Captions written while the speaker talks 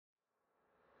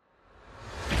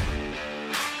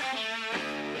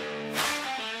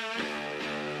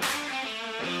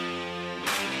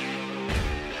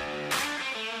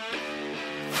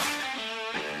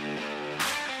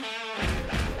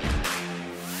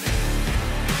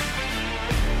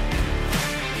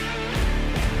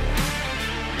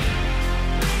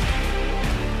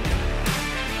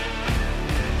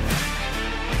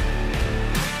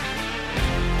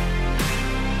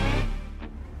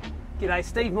G'day,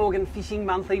 Steve Morgan, Fishing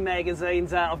Monthly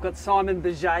magazines. I've got Simon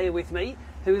Berger with me,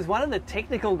 who is one of the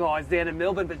technical guys down in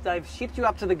Melbourne, but they've shipped you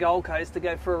up to the Gold Coast to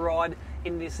go for a ride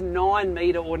in this 9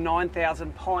 metre or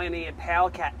 9,000 Pioneer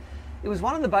PowerCat. It was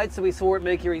one of the boats that we saw at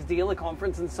Mercury's dealer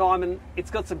conference, and Simon, it's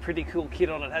got some pretty cool kit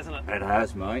on it, hasn't it? It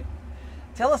has, mate.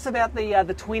 Tell us about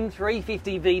the twin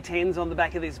 350 V10s on the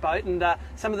back of this boat and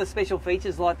some of the special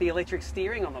features like the electric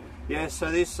steering on them. Yeah, so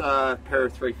this pair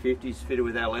of 350s fitted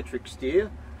with our electric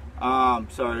steer.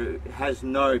 So it has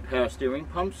no power steering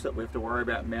pumps that we have to worry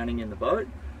about mounting in the boat.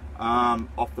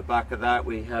 Off the back of that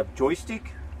we have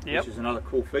joystick, which is another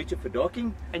cool feature for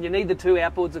docking. And you need the two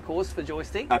outboards, of course, for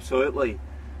joystick. Absolutely.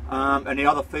 And the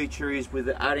other feature is with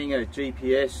adding a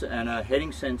GPS and a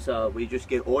heading sensor, we just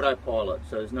get autopilot,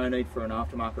 so there's no need for an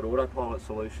aftermarket autopilot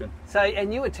solution. So,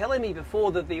 and you were telling me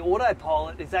before that the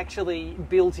autopilot is actually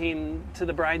built in to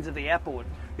the brains of the outboard.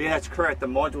 Yeah, that's correct. The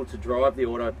module to drive the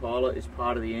autopilot is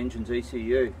part of the engine's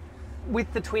ECU.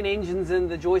 With the twin engines and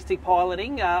the joystick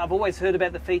piloting, I've always heard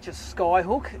about the feature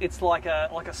Skyhook. It's like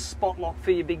a spot lock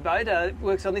for your big boat. It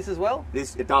works on this as well?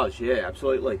 It does, yeah,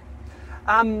 absolutely.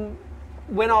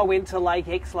 When I went to Lake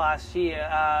X last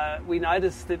year, we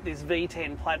noticed that this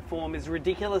V10 platform is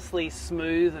ridiculously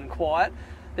smooth and quiet.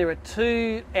 There are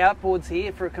two outboards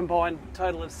here for a combined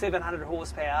total of 700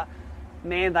 horsepower.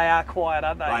 Man, they are quiet,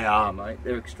 aren't they? They are, mate.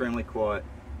 They're extremely quiet.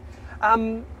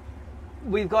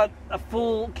 We've got a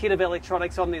full kit of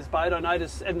electronics on this boat. I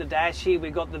noticed in the dash here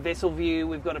we've got the vessel view,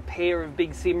 we've got a pair of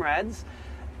big Simrads.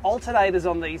 Alternators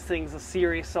on these things are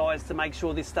serious size to make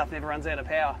sure this stuff never runs out of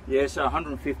power. Yeah, so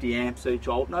 150 amps each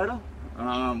alternator,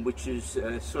 which is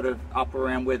sort of up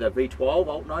around where the V12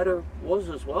 alternator was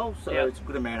as well. So it's a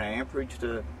good amount of amperage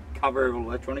to cover all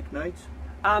electronic needs.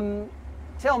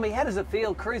 Tell me, how does it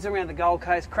feel cruising around the Gold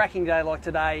Coast, cracking day like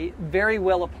today? Very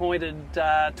well appointed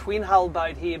twin hull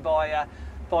boat here by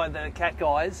the Cat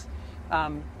guys.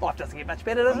 Life doesn't get much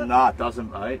better, does it? No, it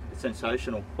doesn't, mate. It's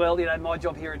sensational. Well, you know, my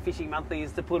job here at Fishing Monthly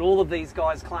is to put all of these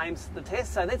guys' claims to the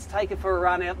test, so let's take it for a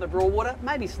run out in the Broadwater,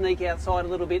 maybe sneak outside a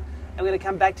little bit, and we're going to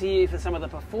come back to you for some of the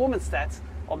performance stats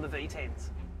on the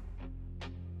V10s.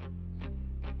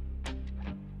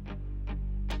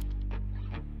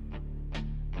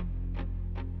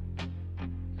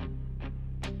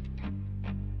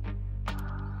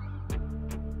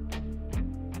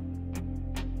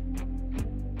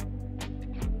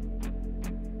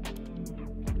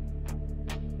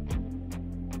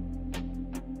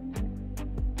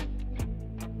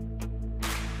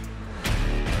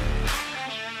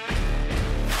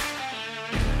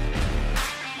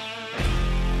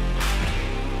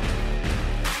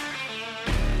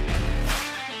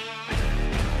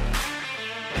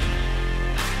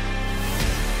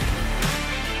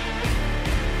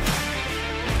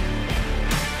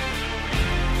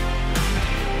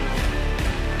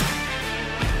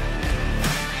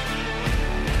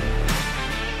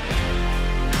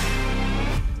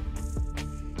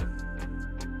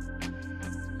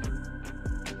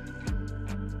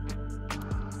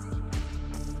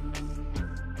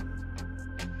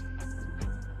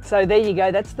 So there you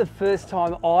go, that's the first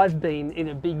time I've been in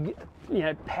a big,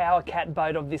 PowerCat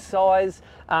boat of this size.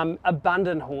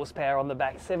 Abundant horsepower on the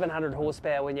back, 700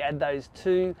 horsepower when you add those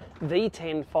two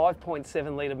V10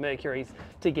 5.7 litre Mercuries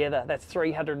together. That's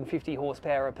 350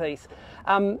 horsepower apiece.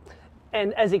 And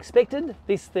as expected,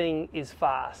 this thing is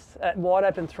fast. At wide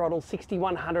open throttle,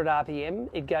 6,100 RPM,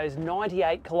 it goes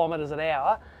 98 kilometres an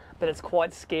hour, but it's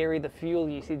quite scary, the fuel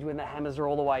usage when the hammers are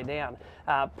all the way down.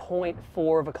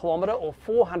 0.4 of a kilometre or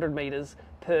 400 metres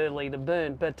per litre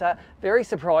burn. But very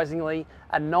surprisingly,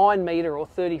 a 9 metre or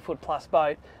 30 foot plus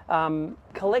boat,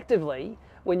 collectively,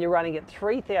 when you're running at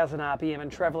 3,000 RPM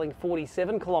and travelling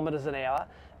 47 kilometres an hour,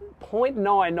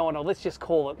 0.99, or let's just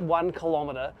call it 1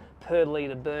 kilometre per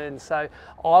litre burn. So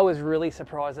I was really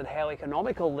surprised at how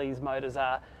economical these motors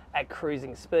are at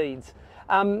cruising speeds.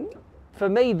 For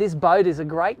me, this boat is a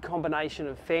great combination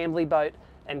of family boat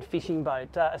and fishing boat,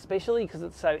 especially because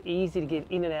it's so easy to get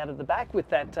in and out of the back with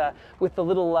that, with the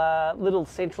little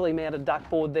centrally mounted duck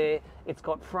board there. It's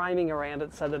got framing around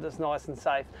it so that it's nice and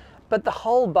safe. But the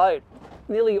whole boat,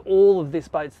 nearly all of this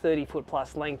boat's 30 foot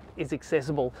plus length is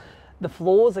accessible. The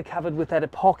floors are covered with that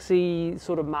epoxy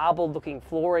sort of marble looking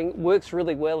flooring. Works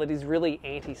really well, it is really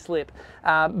anti-slip.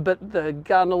 But the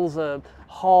gunnels are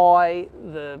high,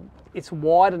 it's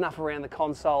wide enough around the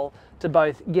console to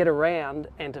both get around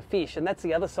and to fish. And that's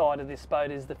the other side of this boat,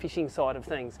 is the fishing side of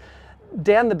things.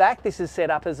 Down the back, this is set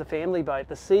up as a family boat.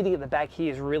 The seating at the back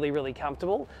here is really, really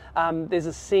comfortable. There's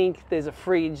a sink, there's a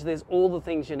fridge, there's all the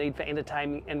things you need for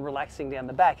entertaining and relaxing down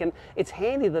the back. And it's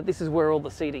handy that this is where all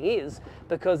the seating is,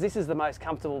 because this is the most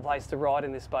comfortable place to ride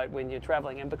in this boat when you're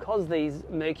traveling. And because these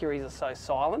Mercuries are so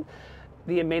silent,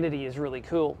 the amenity is really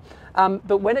cool.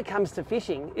 But when it comes to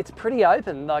fishing, it's pretty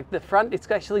open. Like the front,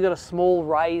 it's actually got a small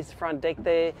raised front deck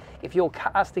there. If you're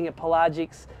casting at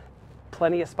pelagics,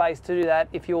 plenty of space to do that.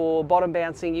 If you're bottom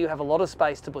bouncing, you have a lot of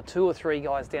space to put 2 or 3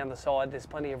 guys down the side. There's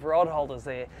plenty of rod holders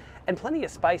there and plenty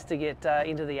of space to get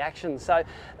into the action. So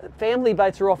family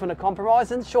boats are often a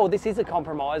compromise, and sure, this is a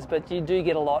compromise, but you do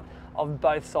get a lot of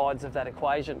both sides of that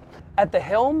equation. At the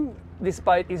helm, this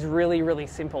boat is really, really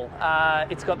simple.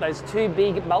 It's got those 2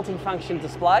 big multifunction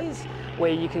displays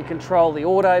where you can control the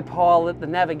autopilot, the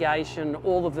navigation,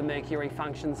 all of the Mercury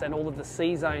functions, and all of the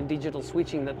C-zone digital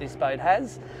switching that this boat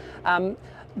has.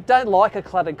 Don't like a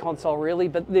cluttered console really,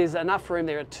 but there's enough room.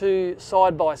 There are 2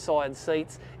 side-by-side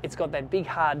seats. It's got that big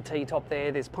hard T-top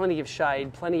there. There's plenty of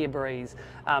shade, plenty of breeze.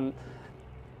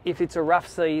 If it's a rough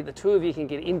sea, the 2 of you can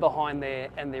get in behind there,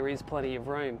 and there is plenty of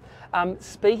room.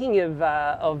 Speaking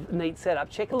of neat setup,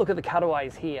 check a look at the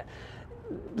cutaways here.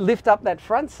 Lift up that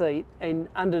front seat, and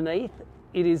underneath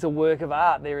it is a work of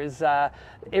art. There is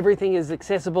everything is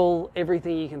accessible,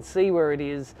 everything you can see where it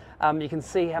is. You can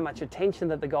see how much attention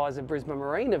that the guys at Brisbane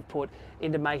Marine have put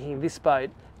into making this boat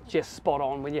just spot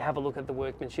on when you have a look at the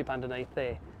workmanship underneath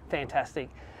there. Fantastic.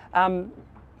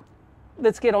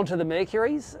 Let's get on to the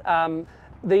Mercuries.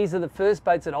 These are the first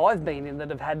boats that I've been in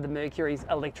that have had the Mercury's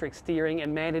electric steering,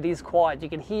 and man, it is quiet. You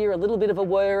can hear a little bit of a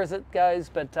whir as it goes,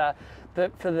 but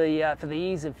for the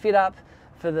ease of fit up,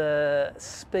 for the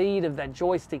speed of that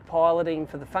joystick piloting,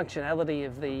 for the functionality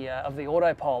of the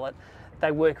autopilot,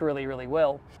 they work really, really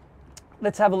well.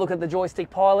 Let's have a look at the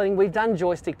joystick piloting. We've done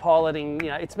joystick piloting,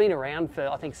 it's been around for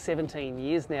I think 17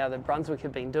 years now that Brunswick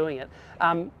have been doing it.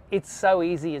 It's so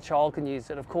easy a child can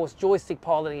use it. Of course, joystick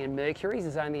piloting in Mercury's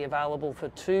is only available for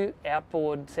 2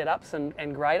 outboard setups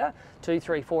and greater, 2,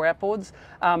 3, 4 outboards.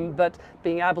 But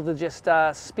being able to just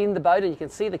spin the boat, and you can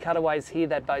see the cutaways here,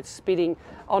 that boat's spinning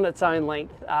on its own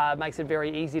length, makes it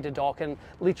very easy to dock, and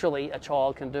literally a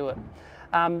child can do it.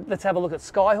 Let's have a look at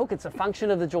Skyhook. It's a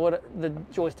function of the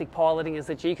joystick piloting is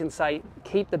that you can say,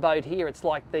 keep the boat here. It's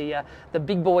like the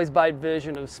big boys boat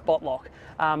version of Spotlock.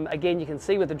 Again, you can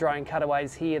see with the drone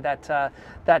cutaways here that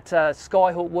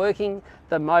Skyhook working,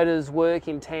 the motors work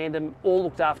in tandem, all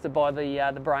looked after by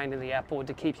the brain in the outboard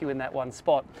to keep you in that one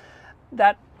spot.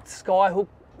 That Skyhook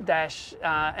dash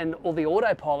and all the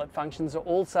autopilot functions are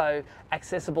also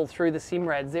accessible through the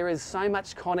SIMRADs. There is so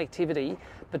much connectivity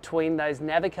between those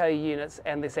Navico units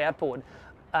and this outboard.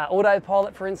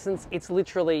 Autopilot, for instance, it's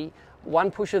literally one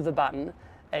push of the button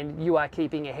and you are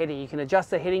keeping a heading. You can adjust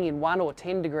the heading in 1 or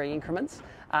 10 degree increments.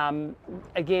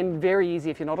 Again, very easy.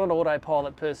 If you're not an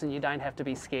autopilot person, you don't have to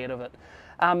be scared of it.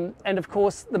 And of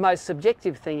course, the most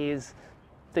subjective thing is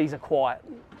these are quiet.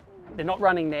 They're not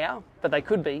running now, but they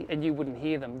could be, and you wouldn't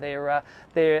hear them. They're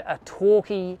a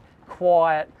talky,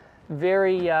 quiet,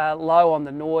 very low on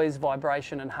the noise,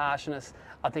 vibration and harshness.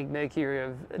 I think Mercury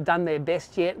have done their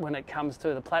best yet when it comes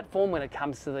to the platform, when it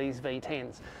comes to these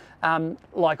V10s.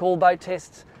 Like all boat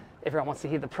tests, everyone wants to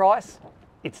hear the price.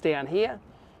 It's down here.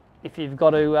 If you've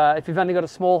only got a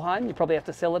small home, you probably have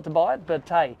to sell it to buy it. But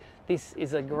hey, this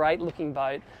is a great looking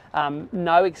boat.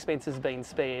 No expenses been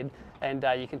spared, and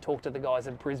you can talk to the guys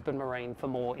at Brisbane Marine for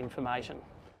more information.